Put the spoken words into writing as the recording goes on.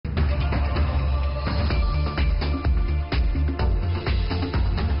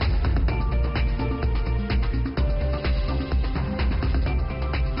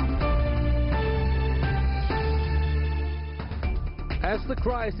the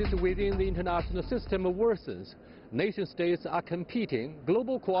crisis within the international system worsens, nation-states are competing,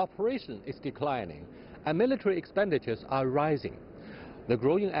 global cooperation is declining, and military expenditures are rising. The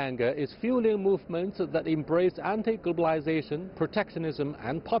growing anger is fueling movements that embrace anti-globalization, protectionism,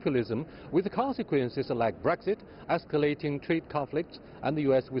 and populism, with consequences like Brexit, escalating trade conflicts, and the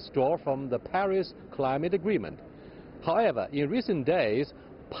U.S. withdrawal from the Paris Climate Agreement. However, in recent days,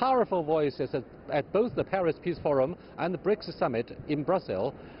 powerful voices at both the Paris Peace Forum and the BRICS Summit in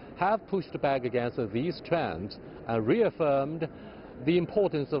Brussels have pushed back against these trends and reaffirmed the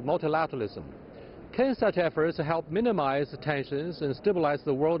importance of multilateralism. Can such efforts help minimize tensions and stabilize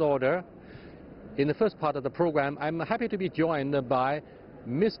the world order? In the first part of the program, I'm happy to be joined by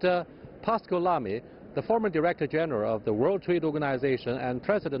Mr. Pascal Lamy, the former Director General of the World Trade Organization and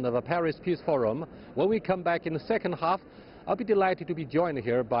President of the Paris Peace Forum. When we come back in the second half, I'll be delighted to be joined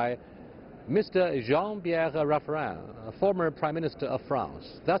here by Mr. Jean-Pierre Raffarin, former Prime Minister of France.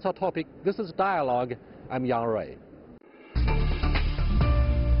 That's our topic. This is Dialogue. I'm Yang Rui.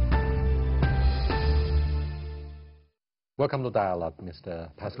 Welcome to Dialogue,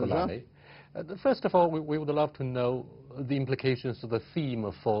 Mr. Pascal Lamy. First of all, we would love to know the implications of the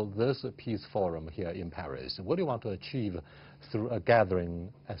theme for this peace forum here in Paris. What do you want to achieve through a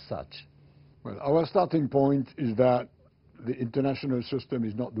gathering as such? Well, our starting point is that the international system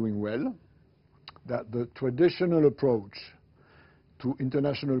is not doing well, that the traditional approach to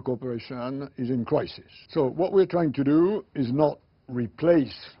international cooperation is in crisis. So what we're trying to do is not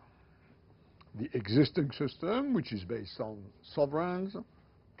replace the existing system, which is based on sovereigns,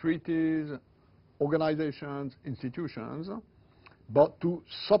 treaties, organizations, institutions, but to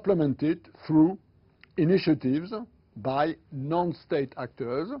supplement it through initiatives by non-state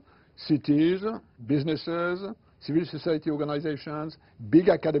actors, cities, businesses, civil society organizations, big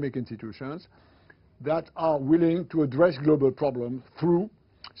academic institutions that are willing to address global problems through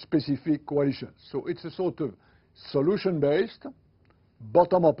specific coalitions. So it's a sort of solution-based,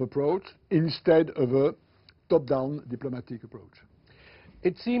 bottom-up approach instead of a top-down diplomatic approach.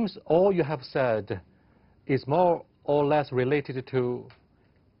 It seems all you have said is more or less related to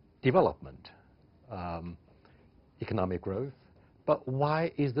development, economic growth. But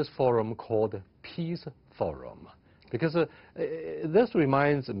why is this forum called Peace Forum? Because this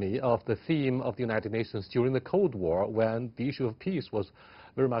reminds me of the theme of the United Nations during the Cold War, when the issue of peace was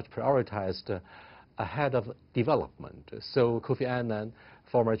very much prioritized ahead of development. So Kofi Annan,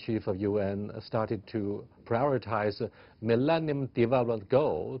 former chief of UN, started to prioritize Millennium Development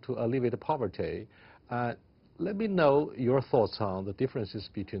Goal to alleviate poverty. Let me know your thoughts on the differences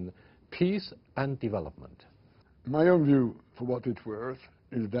between peace and development. My own view, for what it's worth,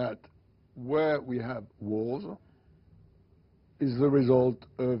 is that where we have wars is the result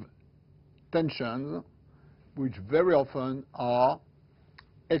of tensions which very often are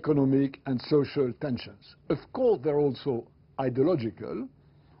economic and social tensions. Of course, there are also ideological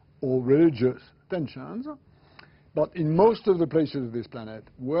or religious tensions, but in most of the places of this planet,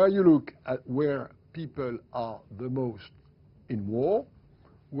 where you look at where people are the most in war,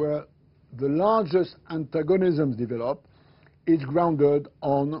 where the largest antagonisms develop, is grounded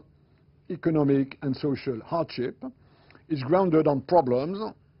on economic and social hardship, is grounded on problems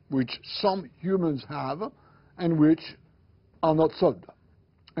which some humans have and which are not solved.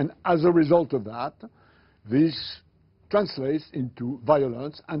 And as a result of that, this translates into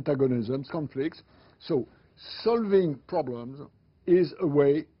violence, antagonisms, conflicts. So solving problems is a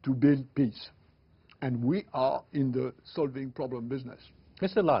way to build peace. And we are in the solving problem business.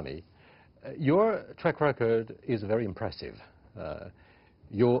 Mr. Lamy, your track record is very impressive.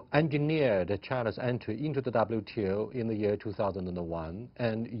 You engineered China's entry into the WTO in the year 2001,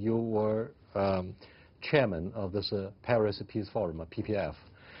 and you were chairman of this Paris Peace Forum, PPF.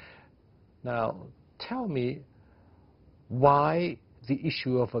 Now, tell me why the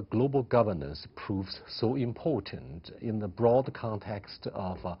issue of global governance proves so important in the broad context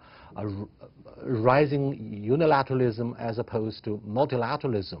of a rising unilateralism as opposed to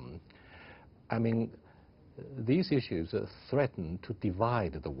multilateralism. I mean, these issues threaten to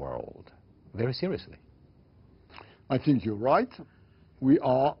divide the world very seriously. I think you're right. We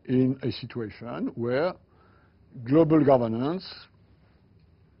are in a situation where global governance,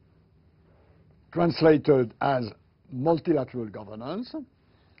 translated as multilateral governance,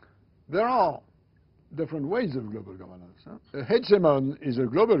 there are different ways of global governance. A hegemon is a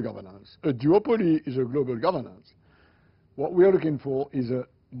global governance. A duopoly is a global governance. What we are looking for is a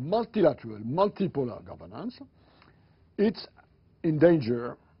multilateral, multipolar governance. It's in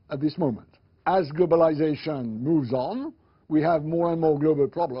danger at this moment. As globalization moves on, we have more and more global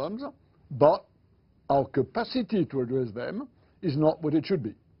problems, but our capacity to address them is not what it should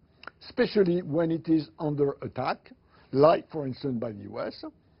be, especially when it is under attack, like, for instance, by the US,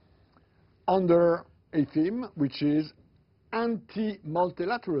 under a theme which is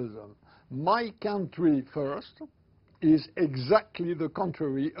anti-multilateralism. My country first is exactly the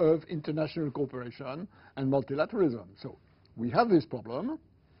contrary of international cooperation and multilateralism. So we have this problem.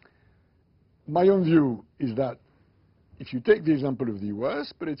 My own view is that if you take the example of the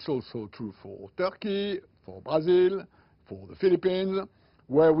US, but it's also true for Turkey, for Brazil, for the Philippines,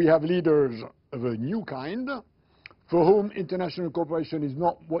 where we have leaders of a new kind for whom international cooperation is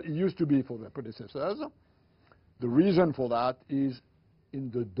not what it used to be for their predecessors. The reason for that is in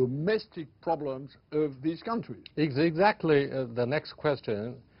the domestic problems of these countries. Exactly the next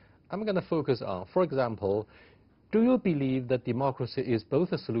question I'm going to focus on. For example, do you believe that democracy is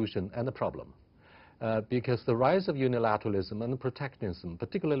both a solution and a problem? Because the rise of unilateralism and protectionism,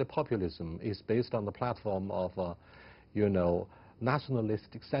 particularly populism, is based on the platform of,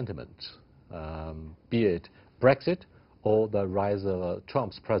 nationalistic sentiments, be it Brexit or the rise of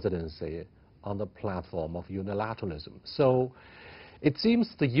Trump's presidency on the platform of unilateralism. So it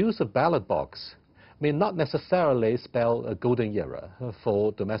seems the use of ballot box may not necessarily spell a golden era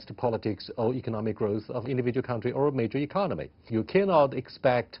for domestic politics or economic growth of individual country or a major economy. You cannot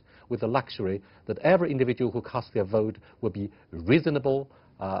expect with the luxury that every individual who casts their vote will be reasonable,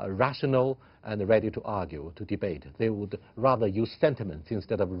 rational, and ready to argue, to debate. They would rather use sentiments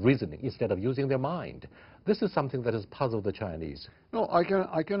instead of reasoning, instead of using their mind. This is something that has puzzled the Chinese. No, I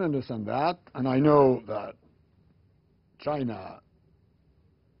can understand that, and I know that China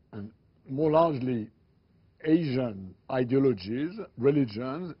and more largely Asian ideologies,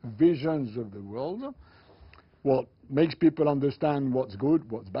 religions, visions of the world, what makes people understand what's good,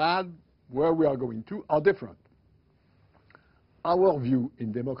 what's bad, where we are going to, are different. Our view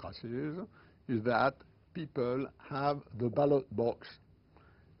in democracies is that people have the ballot box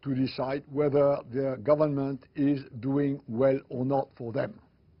to decide whether their government is doing well or not for them.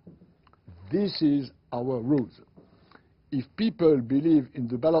 This is our rules. If people believe in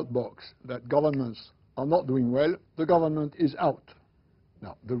the ballot box that governments are not doing well, the government is out.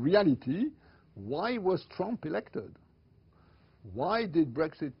 Now, the reality, why was Trump elected? Why did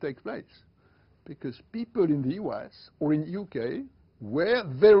Brexit take place? Because people in the US or in the UK were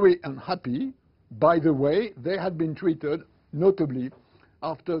very unhappy by the way they had been treated, notably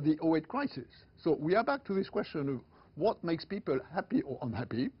after the 2008 crisis. So we are back to this question of what makes people happy or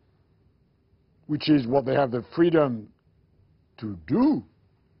unhappy, which is what they have the freedom to do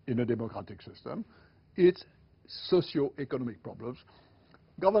in a democratic system. It's socio-economic problems.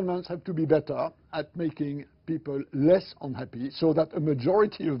 Governments have to be better at making people less unhappy so that a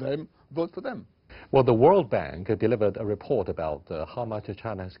majority of them vote for them. Well, the World Bank delivered a report about how much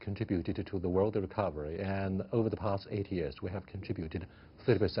China has contributed to the world recovery, and over the past 8 years we have contributed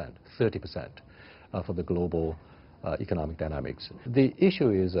 30% for the global economic dynamics. The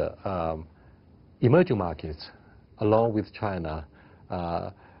issue is emerging markets, along with China,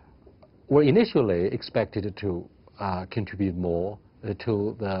 were initially expected to contribute more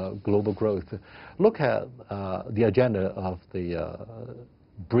to the global growth. Look at the agenda of the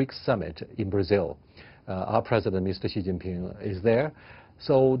BRICS summit in Brazil. Our president, Mr. Xi Jinping, is there.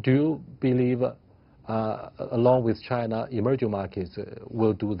 So do you believe, along with China, emerging markets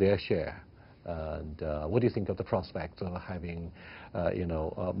will do their share? And what do you think of the prospect of having,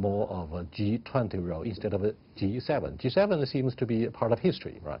 more of a G20 role instead of a G7? G7 seems to be a part of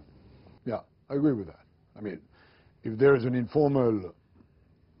history, right? Yeah, I agree with that. I mean, if there is an informal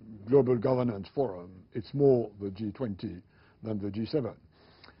global governance forum, it's more the G20 than the G7.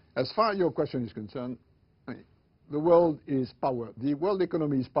 As far as your question is concerned, the world is powered. The world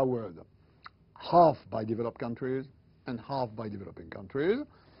economy is powered half by developed countries and half by developing countries.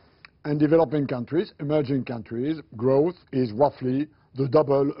 And developing countries, emerging countries, growth is roughly the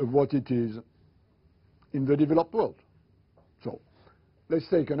double of what it is in the developed world. So let's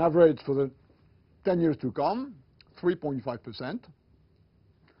take an average for the 10 years to come, 3.5%.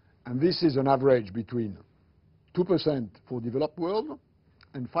 And this is an average between 2% for developed world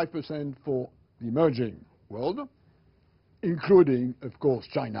and 5% for the emerging world, including, of course,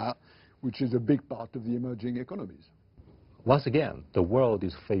 China, which is a big part of the emerging economies. Once again, the world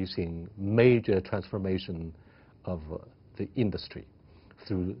is facing major transformation of the industry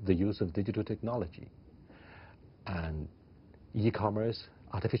through the use of digital technology. And e-commerce,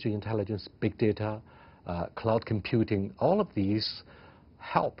 artificial intelligence, big data, cloud computing, all of these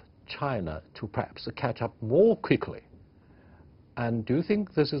help China to perhaps catch up more quickly. And do you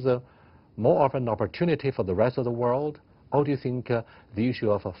think this is more of an opportunity for the rest of the world? Or do you think the issue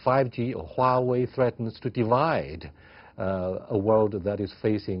of 5G or Huawei threatens to divide a world that is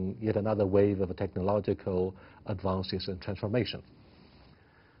facing yet another wave of technological advances and transformation.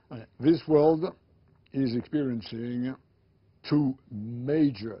 This world is experiencing two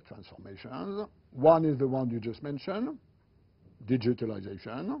major transformations. One is the one you just mentioned,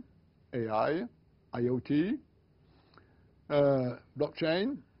 digitalization, AI, IoT,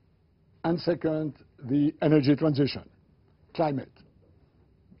 blockchain, and second, the energy transition, climate.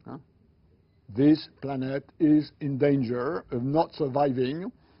 This planet is in danger of not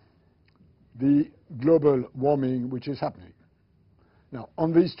surviving the global warming which is happening. Now,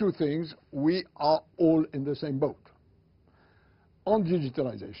 on these two things, we are all in the same boat. On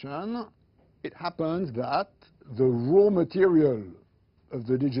digitalization, it happens that the raw material of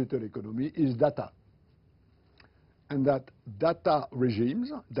the digital economy is data. And that data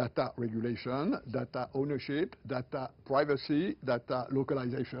regimes, data regulation, data ownership, data privacy, data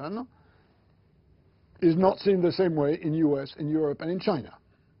localization is not seen the same way in US, in Europe, and in China.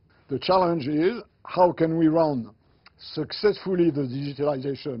 The challenge is how can we run successfully the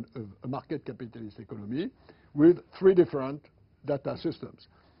digitalization of a market capitalist economy with three different data systems.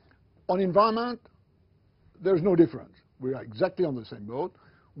 On environment, there's no difference. We are exactly on the same boat.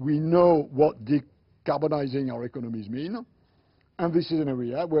 We know what decarbonizing our economies mean, and this is an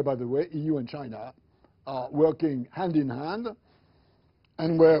area where, by the way, EU and China are working hand in hand,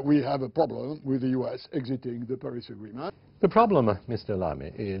 and where we have a problem with the US exiting the Paris Agreement. The problem, Mr.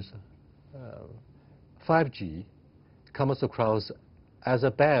 Lamy, is 5G comes across as a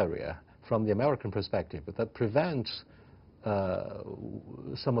barrier from the American perspective that prevents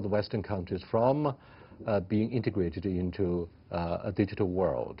some of the Western countries from being integrated into a digital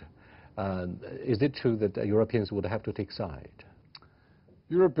world. Is it true that Europeans would have to take side?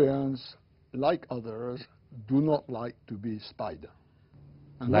 Europeans, like others, do not like to be spied.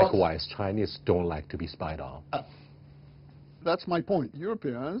 And likewise, Chinese don't like to be spied on. That's my point.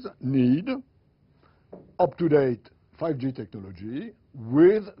 Europeans need up-to-date 5G technology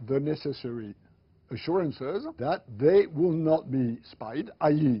with the necessary assurances that they will not be spied,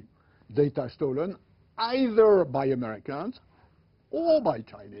 i.e. data stolen, either by Americans or by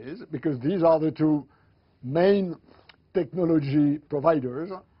Chinese, because these are the two main technology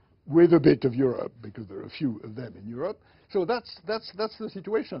providers with a bit of Europe, because there are a few of them in Europe. So that's the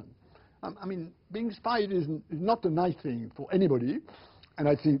situation. I mean, being spied is not a nice thing for anybody, and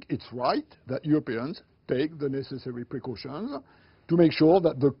I think it's right that Europeans take the necessary precautions to make sure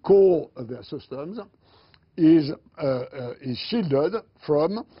that the core of their systems is shielded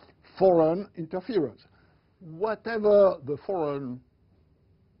from foreign interference, whatever the foreign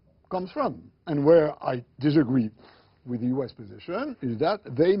comes from. And where I disagree with the US position is that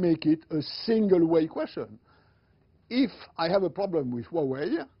they make it a single-way question. If I have a problem with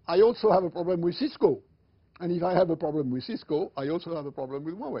Huawei, I also have a problem with Cisco. And if I have a problem with Cisco, I also have a problem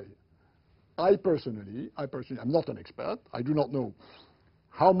with Huawei. I personally, I'm not an expert. I do not know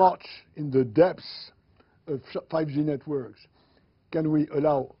how much in the depths of 5G networks can we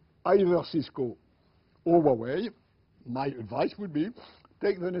allow either Cisco or Huawei. My advice would be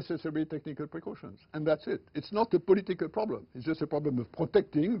take the necessary technical precautions, and that's it. It's not a political problem. It's just a problem of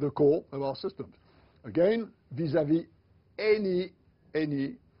protecting the core of our systems. Again, vis-à-vis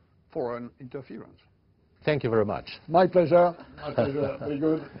any foreign interference. Thank you very much. My pleasure. My pleasure. Very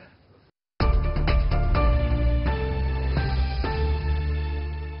good.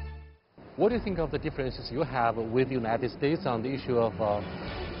 What do you think of the differences you have with the United States on the issue of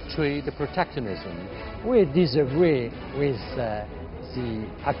trade protectionism? We disagree with the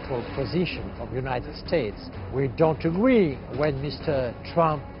actual position of the United States. We don't agree when Mr.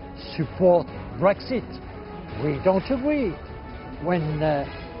 Trump supports Brexit. We don't agree when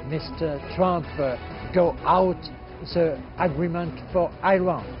Mr. Trump go out the agreement for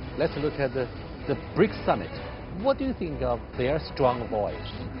Iran. Let's look at the BRICS summit. What do you think of their strong voice?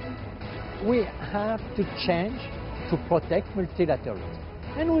 We have to change to protect multilateralism.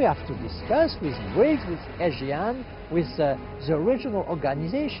 And we have to discuss with BRICS, with ASEAN, with the regional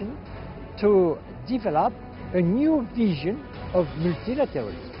organization to develop a new vision of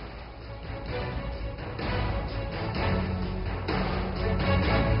multilateralism.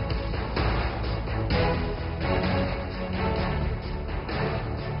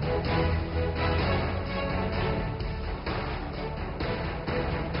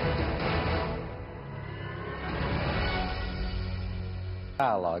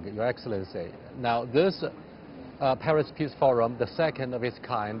 Dialogue, Your Excellency. Now, this Paris Peace Forum, the second of its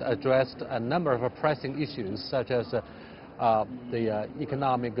kind, addressed a number of pressing issues such as the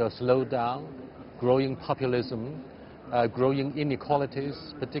economic slowdown, growing populism, growing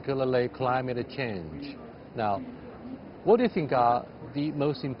inequalities, particularly climate change. Now, What do you think are the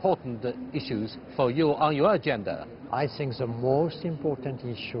most important issues for you on your agenda? I think the most important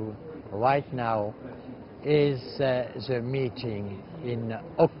issue right now is the meeting in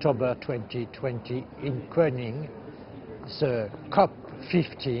October 2020 in Koenig, the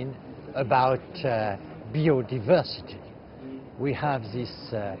COP15 about biodiversity. We have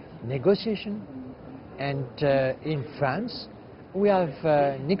this negotiation, and in France we have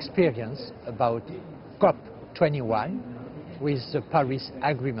an experience about COP21 with the Paris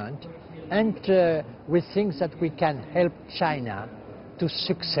Agreement, and we think that we can help China to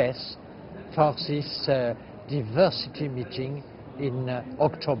success for this diversity meeting in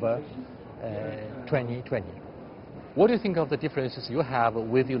October 2020. What do you think of the differences you have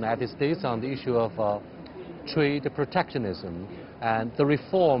with the United States on the issue of trade protectionism and the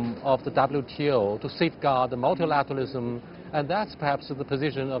reform of the WTO to safeguard the multilateralism, and that's perhaps the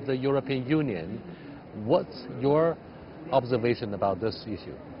position of the European Union? What's your observation about this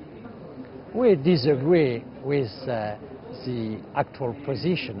issue? We disagree with the actual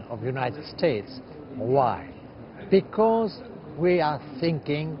position of the United States. Why? Because we are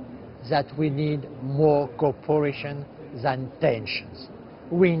thinking that we need more cooperation than tensions.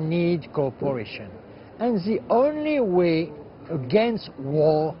 We need cooperation. And the only way against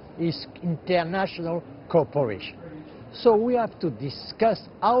war is international cooperation. So we have to discuss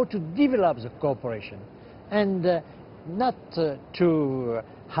how to develop the cooperation, and not to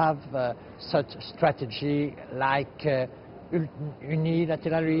have such strategy like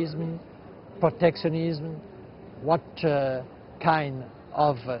unilateralism, protectionism, what kind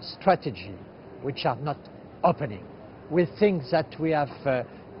of strategy which are not opening. We think that we have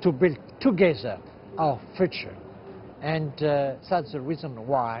to build together our future, and that's the reason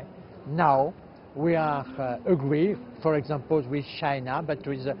why now we are agree, for example, with China, but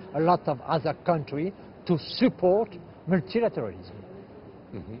with a lot of other countries, to support multilateralism.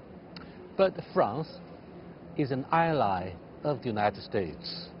 Mm-hmm. But France is an ally of the United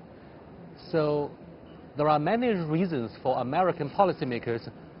States. So there are many reasons for American policymakers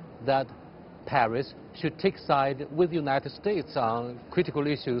that Paris should take side with the United States on critical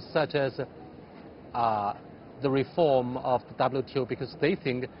issues such as the reform of the WTO, because they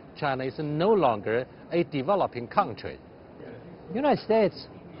think China is no longer a developing country. The United States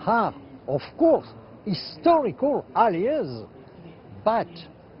have, of course, historical allies, but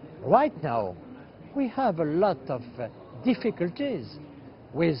right now we have a lot of difficulties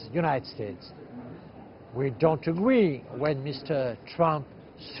with the United States. We don't agree when Mr. Trump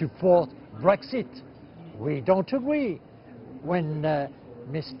supports Brexit. We don't agree when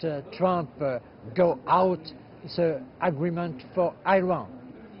Mr. Trump go out the agreement for Iran.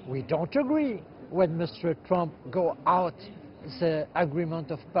 We don't agree when Mr. Trump go out the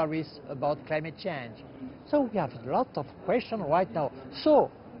agreement of Paris about climate change. So we have a lot of questions right now.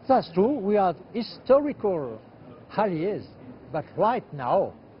 So that's true, we have historical allies, but right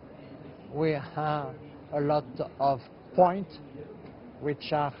now we have a lot of points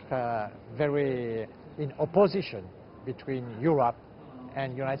which are very in opposition between Europe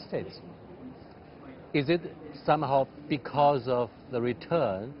and the United States. Is it somehow because of the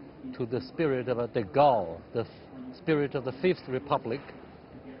return to the spirit of de Gaulle, the spirit of the Fifth Republic?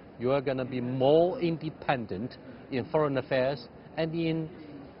 You are going to be more independent in foreign affairs and in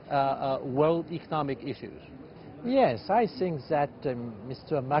world economic issues? Yes, I think that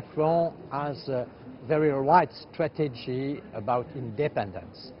Mr. Macron has a very right strategy about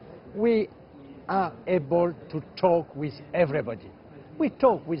independence. We are able to talk with everybody. We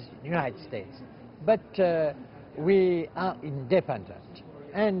talk with the United States, but we are independent.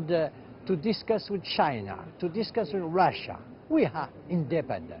 And to discuss with China, to discuss with Russia, we are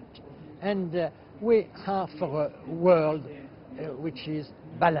independent. And we are for a world which is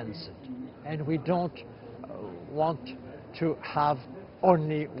balanced. And we don't want to have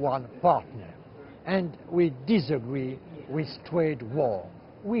only one partner. And we disagree with trade war.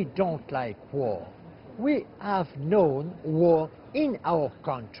 We don't like war. We have known war in our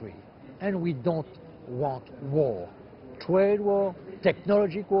country, and we don't want war. Trade war,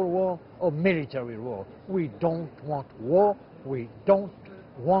 technological war, or military war. We don't want war. We don't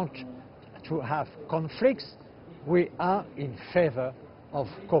want to have conflicts. We are in favor of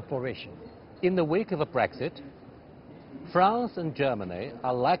cooperation. In the wake of a Brexit, France and Germany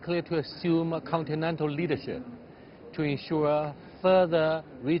are likely to assume a continental leadership to ensure further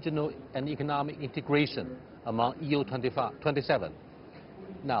regional and economic integration among EU 27.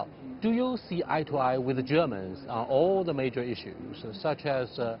 Now, do you see eye to eye with the Germans on all the major issues, such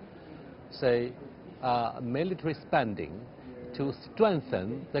as, say, military spending, to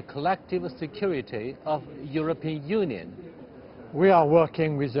strengthen the collective security of European Union? We are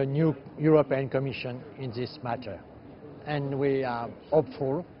working with the new European Commission in this matter, and we are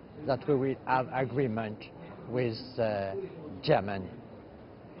hopeful that we will have agreement with Germany.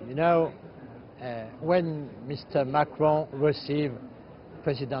 You know, when Mr. Macron received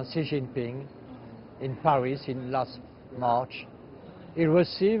President Xi Jinping in Paris in last March, he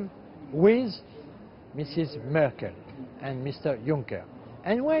received with Mrs. Merkel and Mr. Juncker.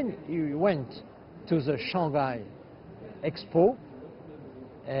 And when he went to the Shanghai Expo,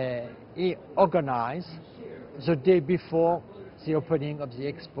 he organized the day before the opening of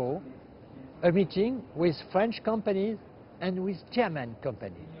the Expo a meeting with French companies and with German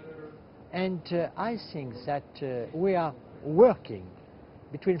companies. And I think that we are working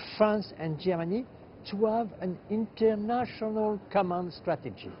between France and Germany to have an international common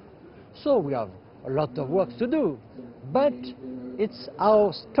strategy. So we have a lot of work to do, but it's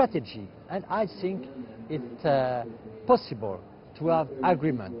our strategy, and I think it's possible to have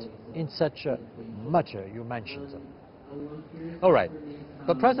agreement in such a matter you mentioned. All right,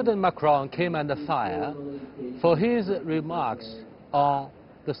 but President Macron came under fire for his remarks on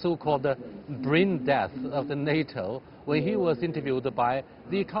the so-called brain death of the NATO when he was interviewed by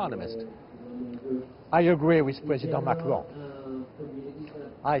The Economist. I agree with President Macron.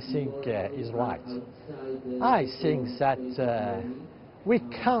 I think he's right. I think that we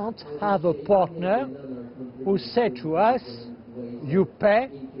can't have a partner who said to us, you pay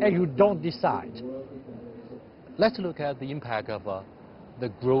and you don't decide. Let's look at the impact of the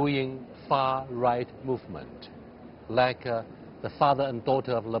growing far-right movement, like the father and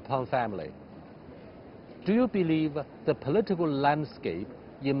daughter of Le Pen family. Do you believe the political landscape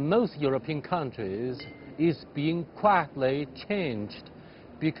in most European countries is being quietly changed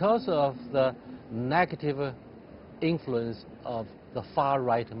because of the negative influence of the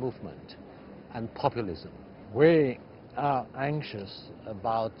far-right movement and populism? We are anxious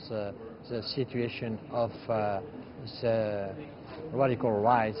about the situation of the radical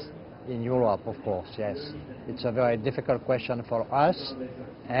right in Europe, of course, yes. It's a very difficult question for us,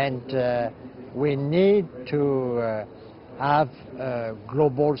 and we need to have a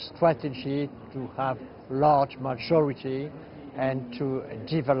global strategy to have large majority and to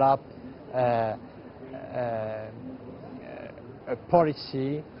develop a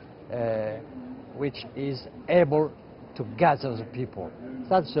policy which is able to gather the people.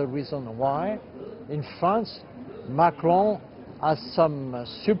 That's the reason why in France Macron has some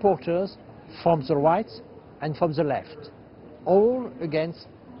supporters from the right and from the left, all against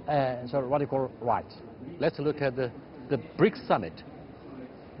the radical right. Let's look at the BRICS summit.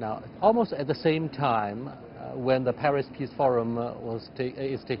 Now, almost at the same time when the Paris Peace Forum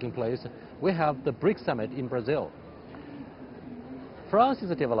is taking place, we have the BRICS summit in Brazil. France is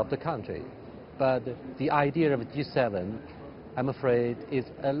a developed country, but the idea of G7, I'm afraid, is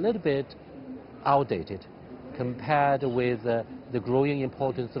a little bit outdated compared with the growing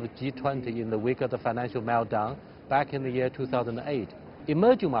importance of G20 in the wake of the financial meltdown back in the year 2008.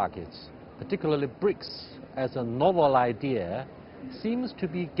 Emerging markets, particularly BRICS, as a novel idea, seems to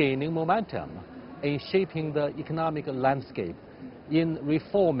be gaining momentum in shaping the economic landscape, in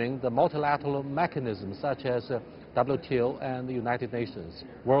reforming the multilateral mechanisms such as WTO and the United Nations,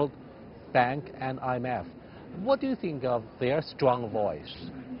 World Bank and IMF. What do you think of their strong voice?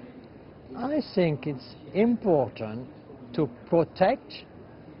 I think it's important to protect,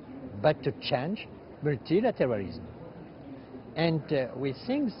 but to change multilateralism. And we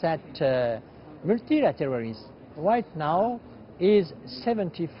think that multilateralism right now is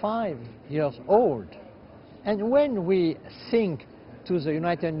 75 years old. And when we think to the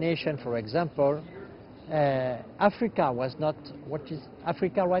United Nations, for example, Africa was not what is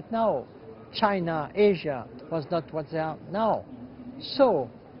Africa right now. China, Asia was not what they are now. So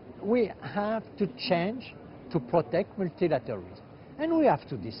we have to change to protect multilateralism. And we have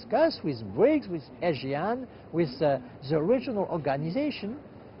to discuss with BRICS, with ASEAN, with the regional organization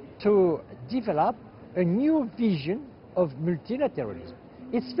to develop a new vision of multilateralism.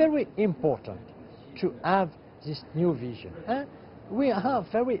 It's very important to have this new vision. We are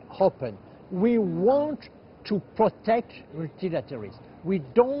very open. We want to protect multilateralism. We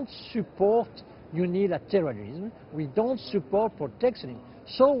don't support unilateralism. We don't support protectionism.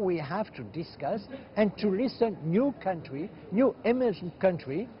 So we have to discuss and to listen new country, new emerging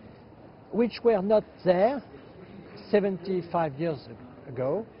country, which were not there 75 years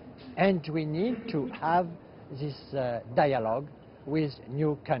ago, and we need to have this dialogue with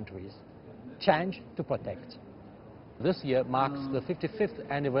new countries. Change to protect. This year marks the 55th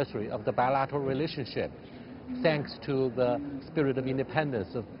anniversary of the bilateral relationship. thanks to the spirit of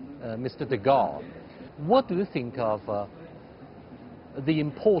independence of Mr. de Gaulle. What do you think of the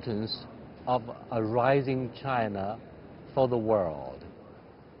importance of a rising China for the world?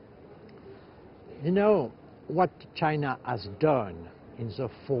 You know, what China has done in the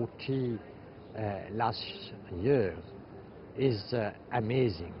 40 last years is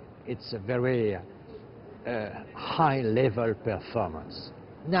amazing. It's a very high-level performance.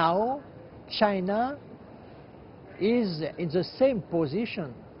 Now, China is in the same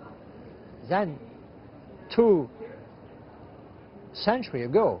position than 2 centuries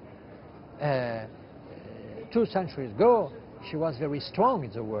ago. 2 centuries ago, she was very strong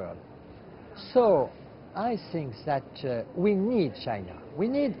in the world. So I think that we need China. We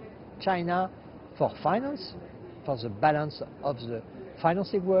need China for finance, for the balance of the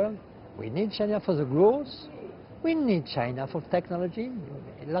financing world. We need China for the growth. We need China for technology,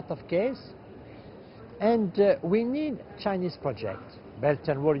 in a lot of cases. And we need Chinese projects, Belt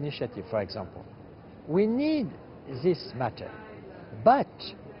and Road Initiative, for example. We need this matter. But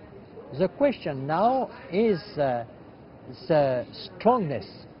the question now is the strongness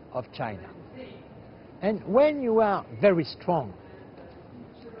of China. And when you are very strong,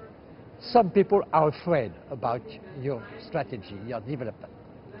 some people are afraid about your strategy, your development.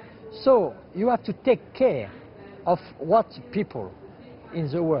 So you have to take care of what people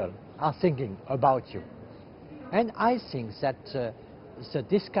in the world are thinking about you. And I think that the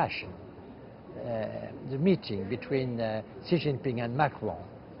discussion, the meeting between Xi Jinping and Macron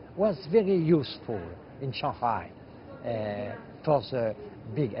was very useful in Shanghai for the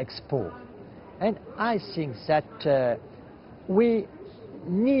big expo. And I think that we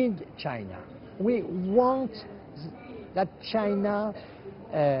need China. We want that China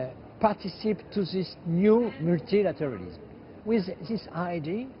participe to this new multilateralism with this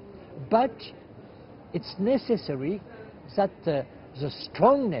idea, but it's necessary that the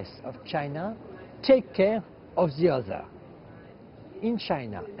strongness of China take care of the other. In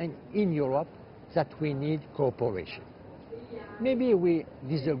China and in Europe, that we need cooperation. Maybe we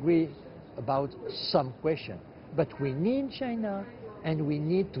disagree about some question, but we need China and we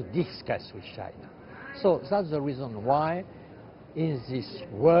need to discuss with China. So that's the reason why in this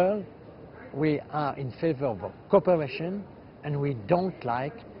world we are in favor of cooperation and we don't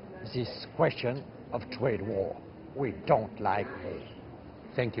like this question of trade war. We don't like it.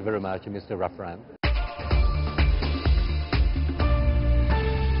 Thank you very much, Mr. Raffarin.